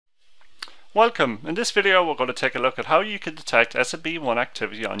Welcome. In this video we're going to take a look at how you can detect SMB1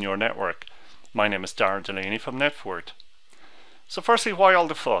 activity on your network. My name is Darren Delaney from Netfort. So firstly, why all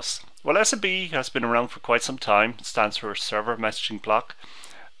the fuss? Well, SMB has been around for quite some time. It stands for Server Messaging Block.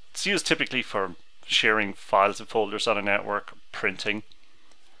 It's used typically for sharing files and folders on a network, printing.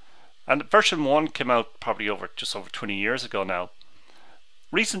 And version 1 came out probably just over 20 years ago now.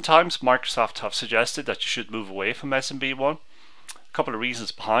 Recent times Microsoft have suggested that you should move away from SMB1. A couple of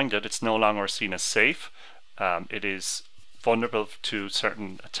reasons behind it. It's no longer seen as safe. It is vulnerable to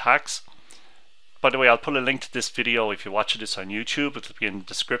certain attacks. By the way, I'll put a link to this video. If you're watching this on YouTube, it'll be in the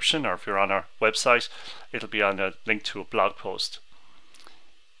description, or if you're on our website, it'll be on a link to a blog post.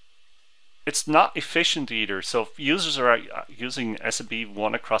 It's not efficient either. So if users are using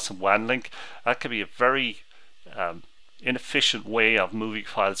SMB1 across a WAN link, that can be a very inefficient way of moving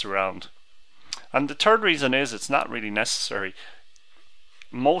files around. And the third reason is it's not really necessary.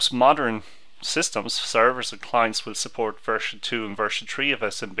 Most modern systems, servers and clients, will support version 2 and version 3 of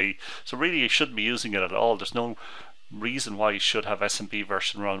SMB, so really you shouldn't be using it at all. There's no reason why you should have SMB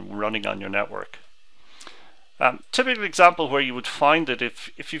version running on your network. Typical example where you would find it,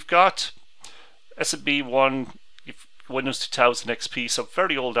 if you've got SMB1, Windows 2000 XP, so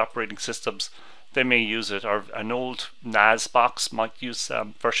very old operating systems, they may use it, or an old NAS box might use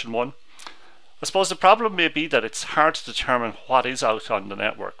version 1. I suppose the problem may be that it's hard to determine what is out on the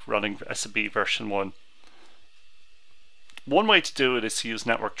network running SMB version 1. One way to do it is to use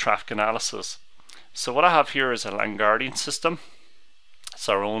network traffic analysis. So what I have here is a LAN Guardian system. It's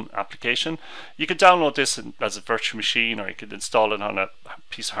our own application. You can download this as a virtual machine, or you can install it on a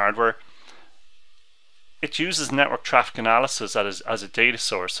piece of hardware. It uses network traffic analysis as a data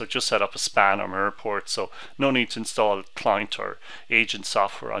source, so just set up a span or mirror port, so no need to install client or agent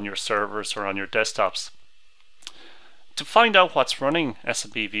software on your servers or on your desktops. To find out what's running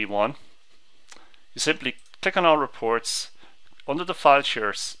SMB1, you simply click on All Reports. Under the File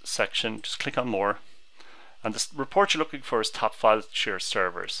Share section, just click on More, and the report you're looking for is Top File Share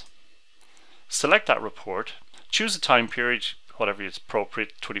Servers. Select that report, choose a time period, whatever is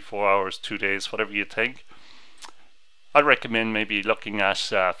appropriate, 24 hours, 2 days, whatever you think. I'd recommend maybe looking at,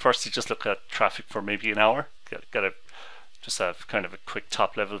 firstly just look at traffic for maybe an hour, just have kind of a quick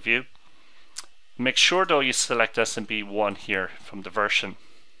top level view. Make sure though you select SMB1 here from the version.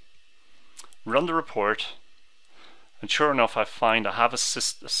 Run the report, and sure enough I have a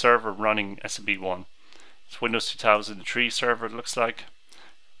server running SMB1. It's Windows 2003 server, it looks like.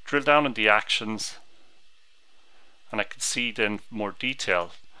 Drill down in the actions, and I can see then more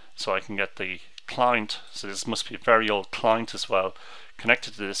detail, so I can get the client. So this must be a very old client as well,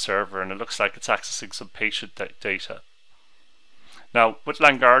 connected to this server, and it looks like it's accessing some patient data. Now with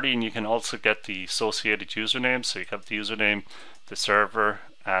LAN Guardian you can also get the associated username, so you have the username, the server,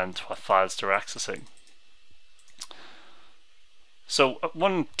 and what files they're accessing. So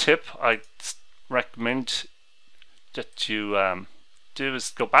one tip I recommend that you do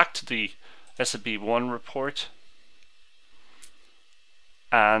is go back to the SMB1 report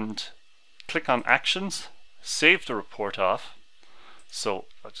and click on Actions, save the report off. So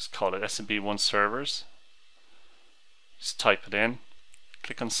I'll just call it SMB1 Servers. Just type it in,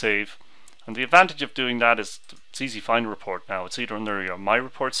 click on Save. And the advantage of doing that is it's easy to find a report now. It's either under your My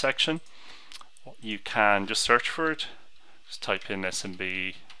Report section, you can just search for it, just type in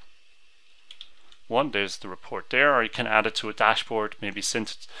SMB1, there's the report there, or you can add it to a dashboard, maybe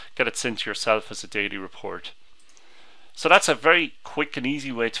get it sent to yourself as a daily report. So that's a very quick and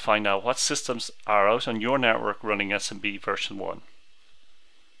easy way to find out what systems are out on your network running SMB version 1.